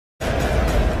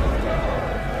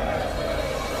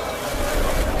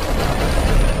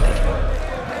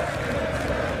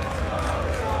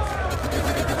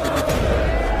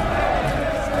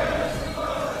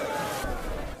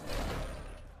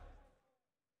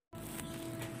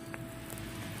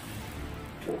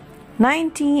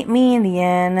£90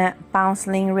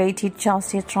 million rated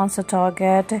Chelsea transfer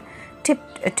target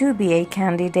tipped to be a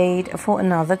candidate for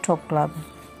another top club.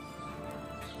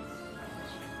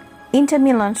 Inter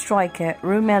Milan striker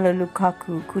Romelu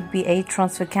Lukaku could be a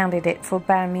transfer candidate for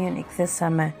Bayern Munich this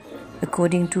summer,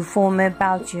 according to former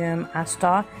Belgium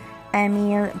star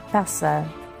Emile Mpenza.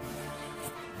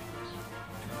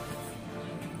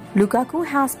 Lukaku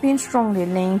has been strongly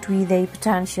linked with a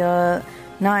potential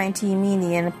 £90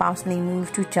 million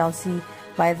move to Chelsea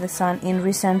by the Sun in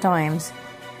recent times,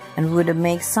 and would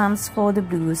make sense for the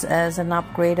Blues as an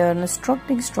upgrade on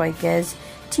struggling strikers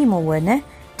Timo Werner,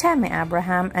 Tammy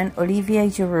and Olivier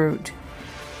Giroud.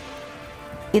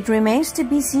 It remains to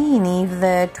be seen if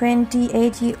the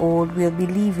 28-year-old will be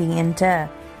leaving Inter,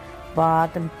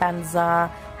 but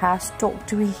Mpenza has talked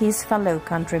to his fellow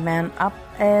countryman up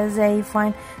as a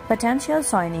fine potential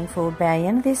signing for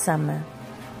Bayern this summer.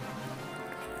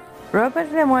 Robert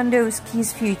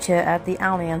Lewandowski's future at the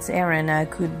Allianz Arena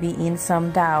could be in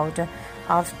some doubt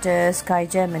after Sky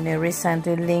Germany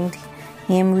recently linked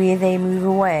him with a move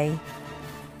away,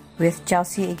 with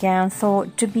Chelsea again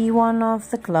thought to be one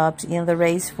of the clubs in the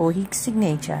race for his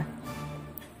signature.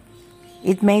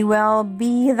 It may well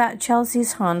be that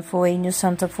Chelsea's hunt for a new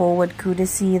centre-forward could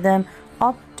see them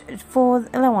opt for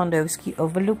Lewandowski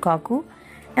over Lukaku,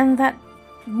 and that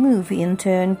move in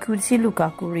turn could see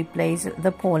Lukaku replace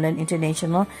the Poland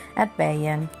international at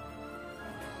Bayern.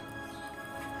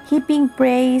 Heaping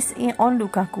praise on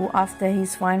Lukaku after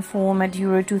his fine form at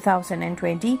Euro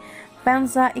 2020,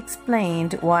 Mpenza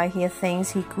explained why he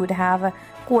thinks he could have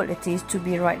qualities to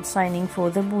be right signing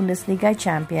for the Bundesliga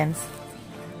champions.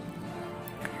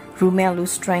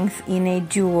 Romelu's strength in a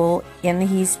duel and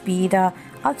his speed are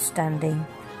outstanding.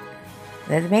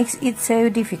 That makes it so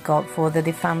difficult for the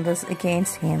defenders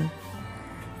against him,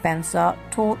 Mpenza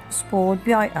told Sport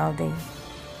BILD.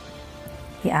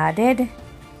 He added,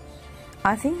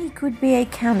 "I think he could be a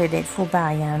candidate for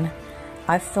Bayern.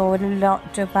 I've thought a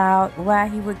lot about where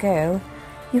he would go.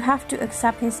 You have to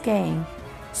accept his game,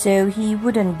 so he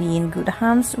wouldn't be in good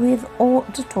hands with all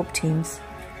the top teams.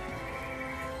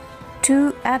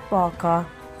 At Barca,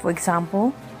 for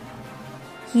example,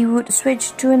 he would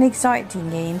switch to an exciting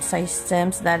game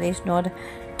system that is not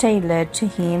tailored to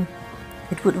him.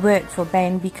 It would work for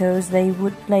Bayern because they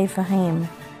would play for him.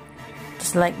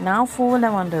 Just like now for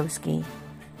Lewandowski.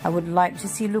 I would like to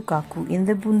see Lukaku in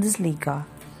the Bundesliga."